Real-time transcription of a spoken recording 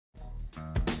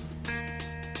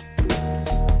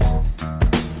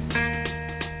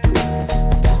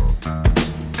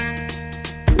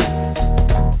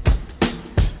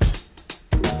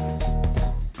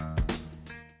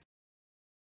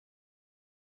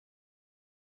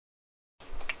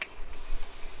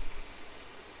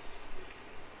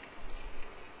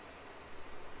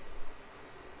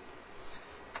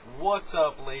What's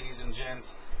up, ladies and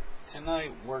gents?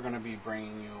 Tonight we're going to be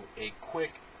bringing you a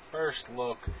quick first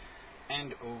look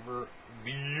and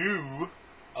overview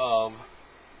of,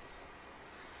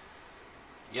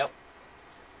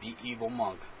 the Evil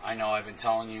Monk. I know I've been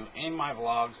telling you in my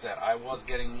vlogs that I was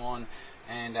getting one,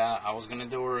 and I was going to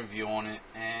do a review on it,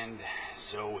 and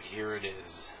so here it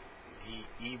is. The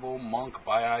Evil Monk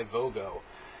by Ivogo.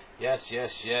 Yes,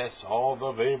 all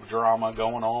the vape drama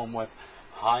going on with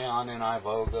Ion and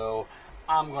Ivogo.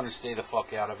 I'm going to stay the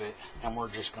fuck out of it, and we're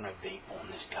just going to vape on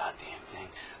this goddamn thing.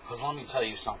 Because let me tell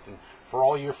you something, for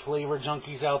all your flavor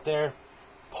junkies out there,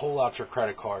 pull out your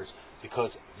credit cards,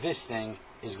 because this thing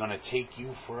is going to take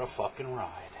you for a fucking ride.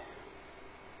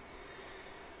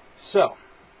 So,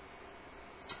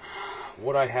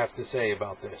 what I have to say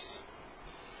about this: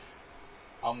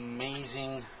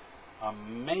 amazing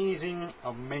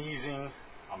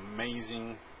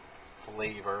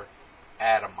flavor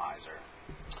atomizer.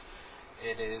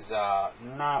 It is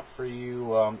not for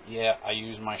you. I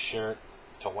use my shirt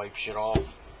to wipe shit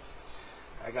off.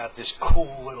 I got this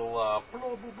cool little blah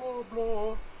blah blah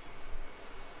blah.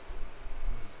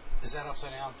 Is that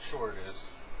upside down? Sure it is.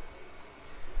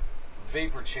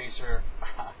 Vapor chaser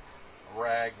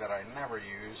rag that I never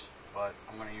use, but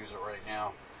I'm going to use it right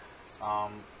now.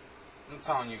 I'm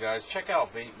telling you guys, check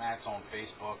out Vape Mats on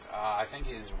Facebook. I think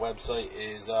his website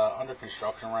is under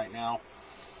construction right now.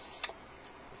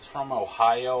 He's from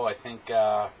Ohio. I think,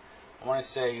 I want to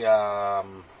say,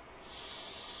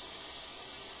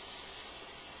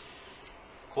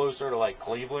 closer to like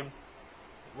Cleveland.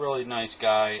 Really nice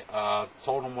guy.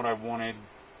 Told him what I wanted.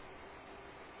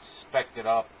 Spec'd it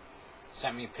up.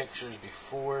 Sent me pictures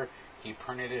before he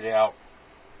printed it out.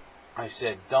 I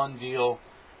said, done deal.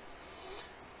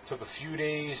 Took a few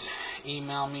days.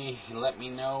 Emailed me. He let me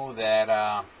know that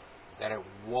that it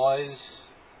was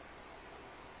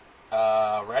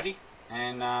ready,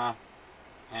 and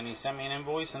he sent me an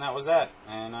invoice, and that was that.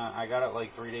 And I got it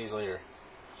like 3 days later.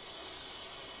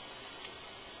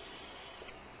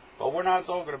 But we're not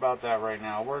talking about that right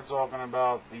now. We're talking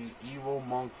about the Evil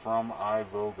Monk from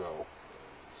Ivogo.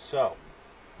 So,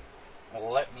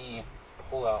 let me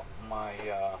pull out my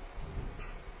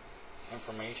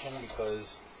information,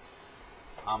 because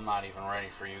I'm not even ready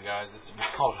for you guys. It's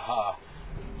about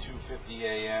 2:50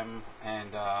 a.m.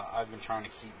 and I've been trying to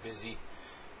keep busy.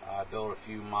 Build a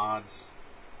few mods.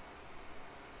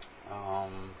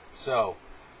 So,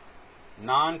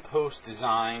 non-post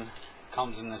design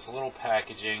comes in this little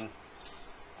packaging.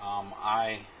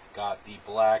 I got the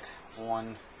black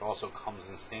one. It also comes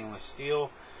in stainless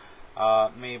steel.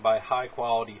 Made by high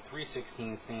quality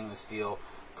 316 stainless steel.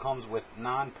 Comes with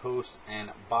non-post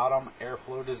and bottom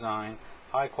airflow design.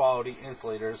 High quality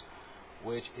insulators,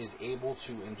 which is able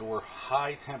to endure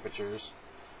high temperatures.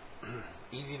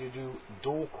 Easy to do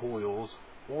dual coils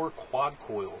or quad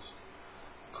coils.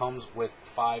 Comes with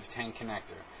 510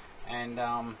 connector. And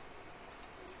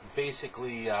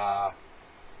basically,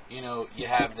 you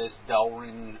have this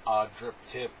Delrin drip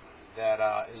tip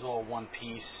that is all one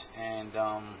piece. And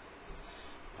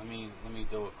let me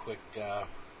do a quick.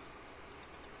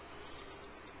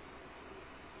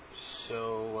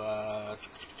 So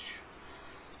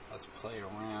let's play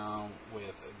around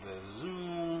with the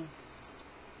zoom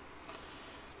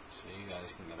so you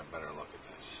guys can get a better look at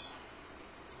this.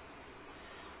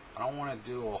 I don't want to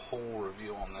do a whole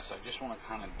review on this. I just want to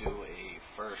kind of do a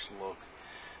first look.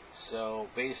 So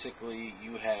basically,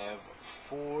 you have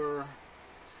 4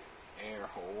 air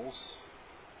holes,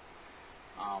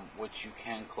 which you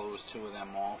can close 2 of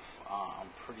them off. I'm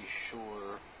pretty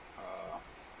sure.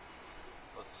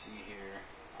 Let's see here.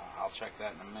 I'll check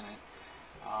that in a minute.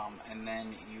 And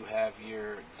then you have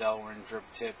your Delrin drip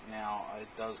tip. Now, it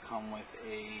does come with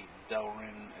a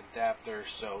Delrin adapter,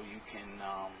 so you can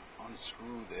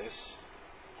unscrew this.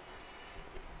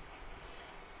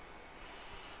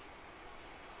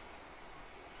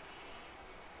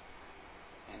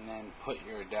 And then put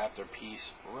your adapter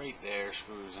piece right there,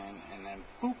 screws in, and then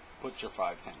boop, put your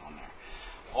 510 on there.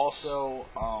 Also,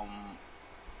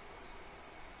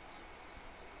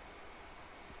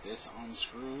 this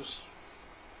unscrews,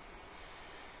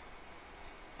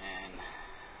 and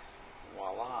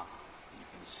voila, you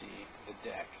can see the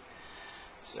deck.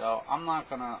 So I'm not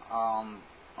gonna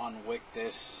unwick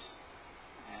this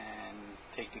and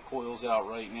take the coils out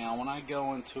right now. When I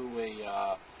go into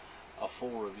a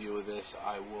full review of this,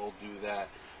 I will do that.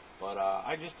 But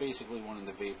I just basically wanted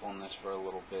to vape on this for a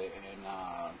little bit and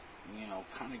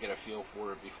kind of get a feel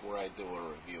for it before I do a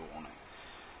review on it.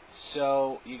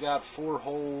 So you got 4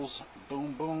 holes,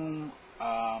 boom boom.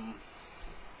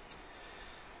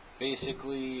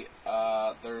 Basically,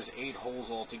 there's 8 holes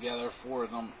altogether. 4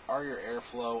 of them are your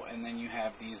airflow, and then you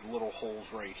have these little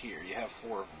holes right here. You have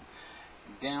 4 of them.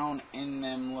 Down in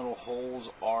them little holes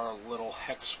are little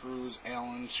hex screws,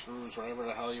 Allen screws, whatever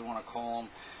the hell you want to call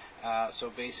them.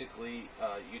 So basically,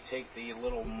 you take the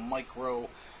little micro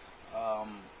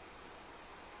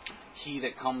key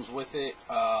that comes with it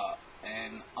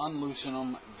and unloosen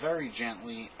them very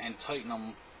gently and tighten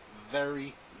them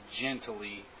very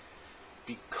gently,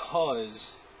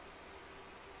 because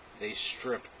they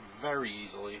strip very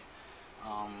easily.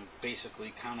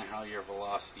 Basically, kind of how your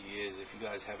velocity is. If you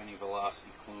guys have any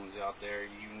velocity clones out there,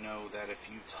 you know that if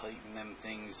you tighten them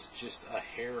things just a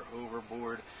hair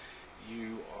overboard,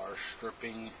 you are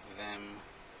stripping them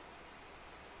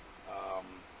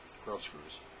growth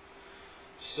screws.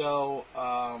 So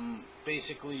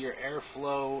basically, your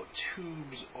airflow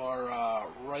tubes are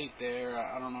right there.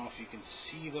 I don't know if you can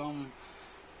see them.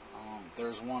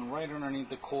 There's one right underneath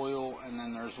the coil, and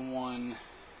then there's one.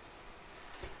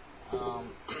 Hold on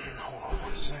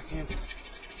 1 second.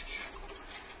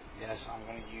 Yes, I'm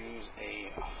going to use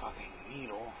a fucking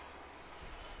needle.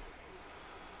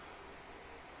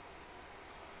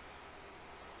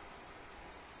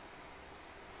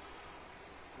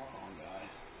 Hold on,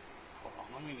 guys. Hold on.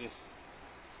 Let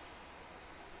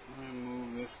me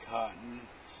move this cotton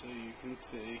so you can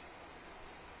see.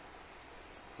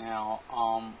 Now,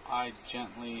 I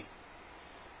gently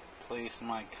place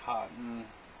my cotton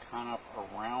kind of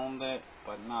around it,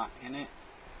 but not in it.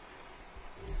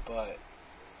 But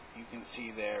you can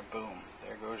see there, boom,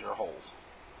 there goes your holes.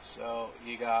 So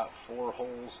you got 4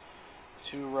 holes,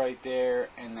 2 right there,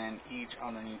 and then each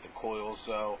underneath the coil.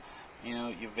 So you know,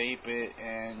 you vape it,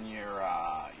 and your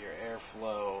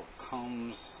airflow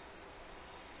comes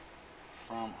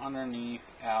from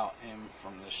underneath out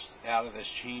of this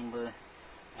chamber,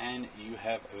 and you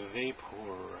have vapor.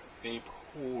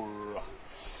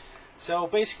 So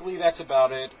basically, that's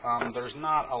about it. There's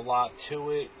not a lot to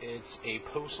it. It's a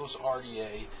postless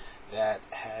RDA that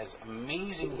has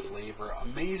amazing flavor,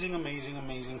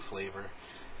 amazing flavor.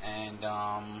 And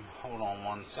hold on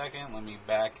 1 second, let me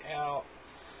back out.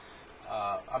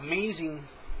 Amazing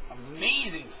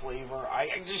flavor.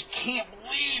 I just can't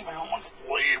believe how much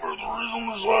flavor there is on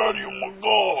this RDA. Oh my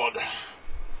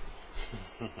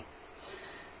god.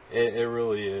 It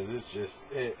really is. It's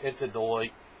just, it's a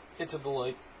delight. It's a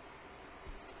delight.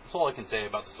 That's all I can say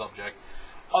about the subject.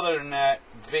 Other than that,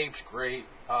 vape's great.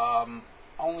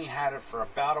 Only had it for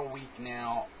about a week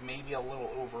now, maybe a little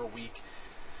over a week.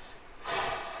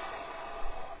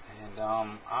 And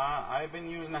I've been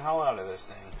using the hell out of this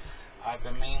thing. I've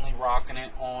been mainly rocking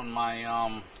it on my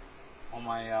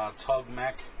Tug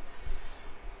mech.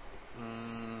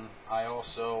 I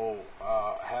also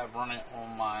have run it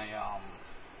on my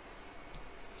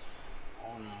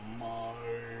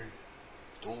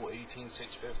dual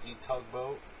 18650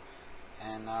 tugboat,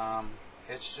 and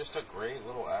it's just a great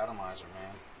little atomizer,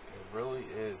 man. It really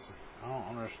is. I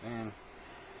don't understand.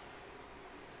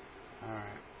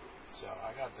 Alright, so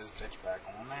I got this bitch back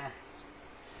on there.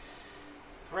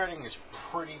 Threading is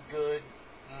pretty good.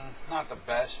 Not the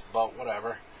best, but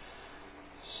whatever.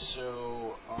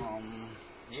 So,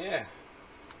 yeah,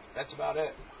 that's about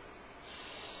it.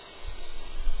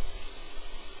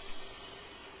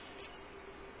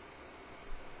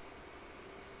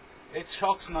 It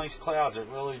chucks nice clouds, it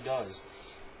really does.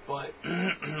 But,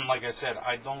 like I said,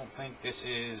 I don't think this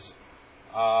is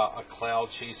a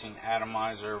cloud-chasing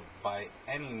atomizer by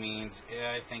any means.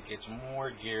 I think it's more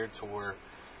geared toward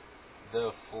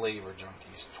the Flavor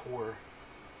Junkies. Toward.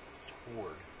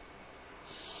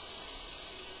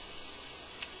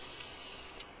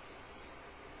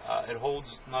 It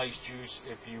holds nice juice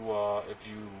if you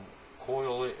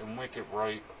coil it and wick it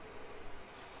right.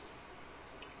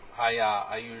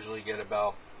 I usually get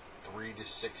about 3 to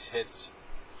 6 hits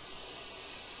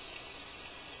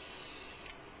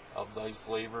of nice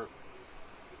flavor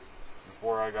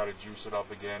before I gotta juice it up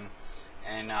again.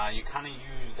 And you kind of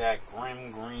use that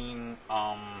grim green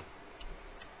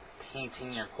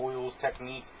painting your coils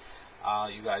technique.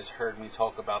 You guys heard me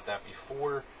talk about that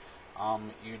before.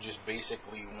 You just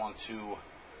basically want to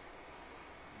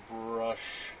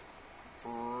brush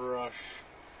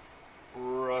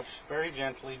very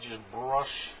gently, just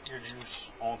brush your juice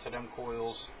onto them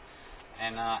coils,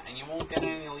 and you won't get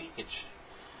any leakage.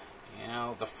 You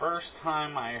know, the first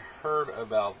time I heard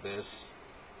about this,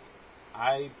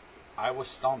 I was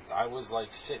stumped. I was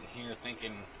like sitting here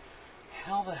thinking,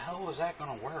 how the hell is that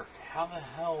gonna work? How the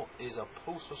hell is a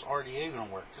postless RDA gonna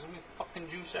work? Because we fucking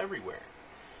juice everywhere.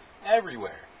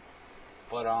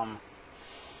 But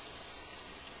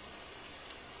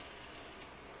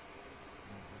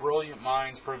brilliant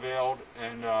minds prevailed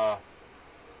and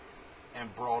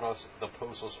brought us the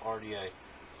postless RDA.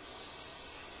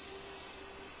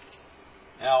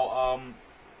 Now,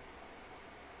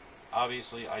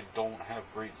 obviously, I don't have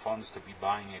great funds to be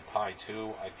buying a Pi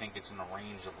 2. I think it's in the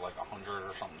range of like $100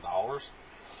 or something dollars.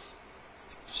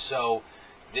 So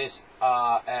this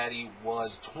Addy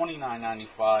was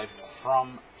 $29.95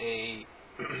 from a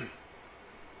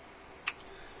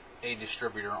a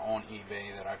distributor on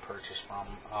eBay that I purchase from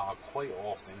quite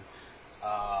often.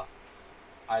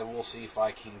 I will see if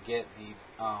I can get the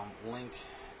link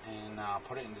and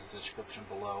put it in the description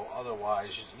below.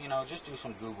 Otherwise, you know, just do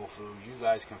some Google foo. You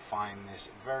guys can find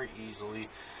this very easily.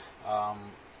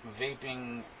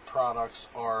 Vaping products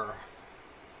are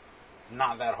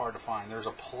not that hard to find. There's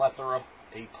a plethora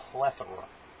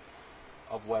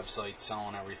of websites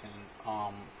selling everything.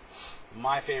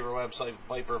 My favorite website,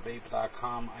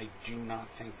 vipervape.com. I do not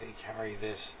think they carry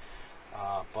this,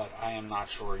 but I am not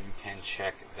sure. You can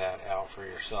check that out for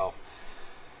yourself.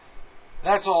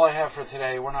 That's all I have for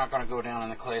today. We're not going to go down in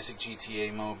the classic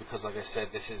GTA mode because, like I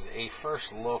said, this is a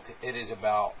first look. It is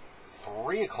about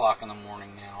 3 o'clock in the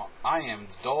morning now. I am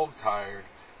dog tired.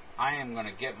 I am going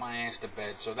to get my ass to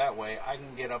bed so that way I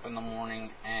can get up in the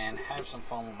morning and have some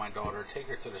fun with my daughter, take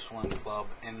her to the swim club,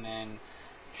 and then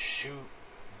shoot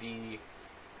the...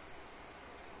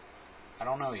 I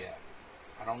don't know yet.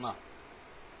 I don't know.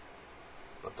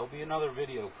 But there'll be another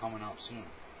video coming up soon.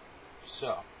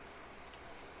 So,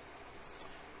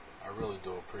 I really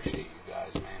do appreciate you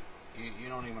guys, man. You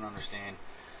don't even understand.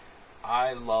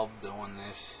 I love doing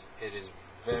this. It is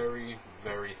very,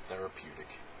 very therapeutic.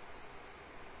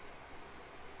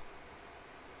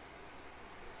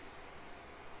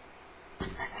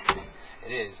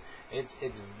 It is.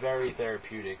 It's very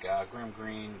therapeutic. Grim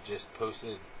Green just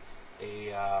posted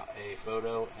a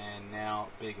photo, and now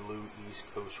Big Lou East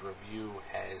Coast Review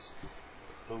has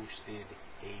posted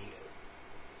a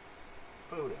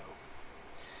photo.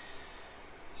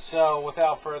 So,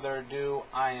 without further ado,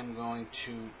 I am going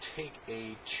to take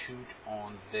a toot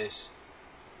on this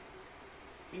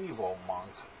Evo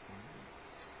Monk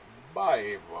by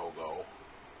Ivogo,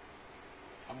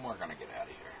 and we're going to get out of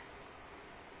here.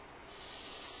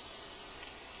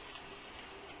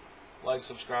 Like,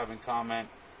 subscribe, and comment.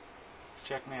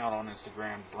 Check me out on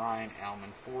Instagram, Brian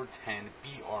Aleman 410,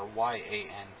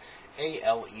 BRYAN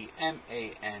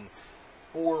ALEMAN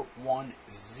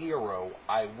 410.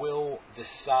 I will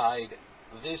decide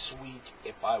this week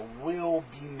if I will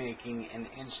be making an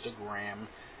Instagram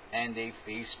and a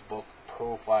Facebook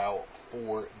profile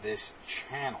for this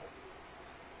channel.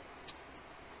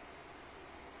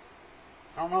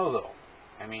 I don't know though.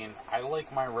 I mean, I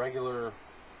like my regular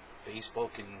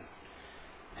Facebook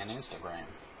and Instagram,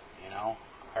 you know.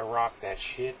 I rock that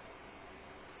shit.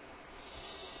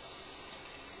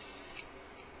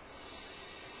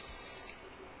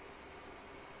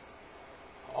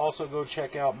 Also, go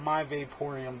check out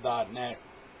myvaporium.net.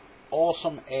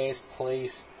 Awesome ass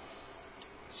place.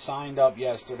 Signed up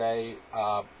yesterday.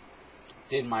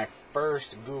 Did my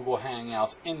first Google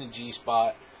Hangouts in the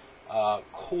G-Spot.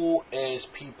 Cool ass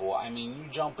people. I mean, you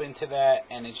jump into that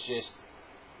and it's just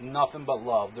nothing but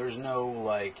love. There's no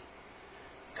like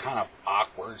kind of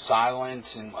awkward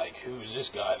silence and like, who's this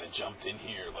guy that jumped in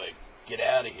here? Like, get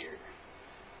out of here.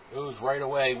 It was right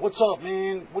away. What's up,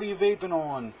 man? What are you vaping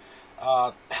on?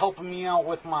 Helping me out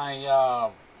with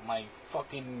my my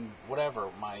fucking whatever,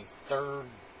 my third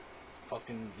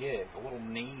fucking, yeah, the little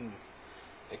name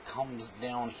that comes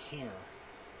down here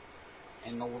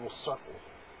in the little circle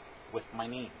with my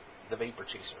name, the Vapor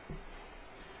Chaser.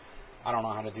 I don't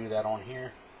know how to do that on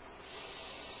here,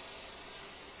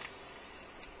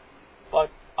 but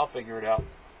I'll figure it out.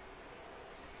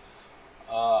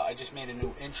 I just made a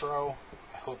new intro.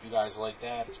 I hope you guys like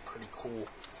that. It's pretty cool.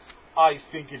 I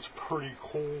think it's pretty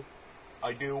cool.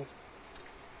 I do.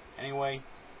 Anyway.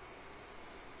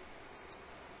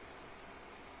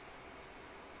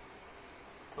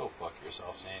 Go fuck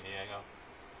yourself, San Diego.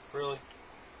 Really?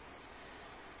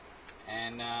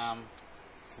 And,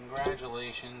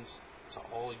 congratulations to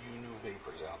all you new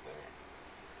vapors out there.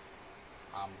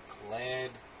 I'm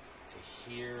glad to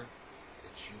hear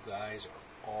that you guys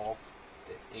are off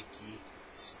the icky,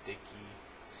 sticky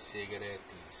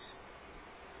cigarettes.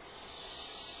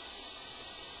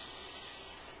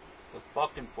 The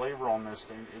fucking flavor on this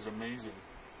thing is amazing.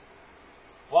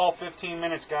 Well, 15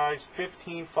 minutes, guys.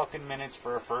 15 fucking minutes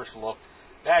for a first look.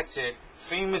 That's it.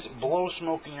 Famous blow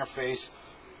smoke in your face.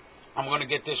 I'm going to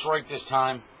get this right this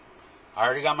time. I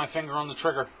already got my finger on the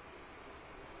trigger.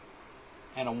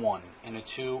 And a 1, and a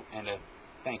 2, and a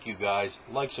thank you, guys.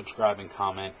 Like, subscribe, and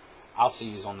comment. I'll see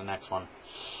you on the next one.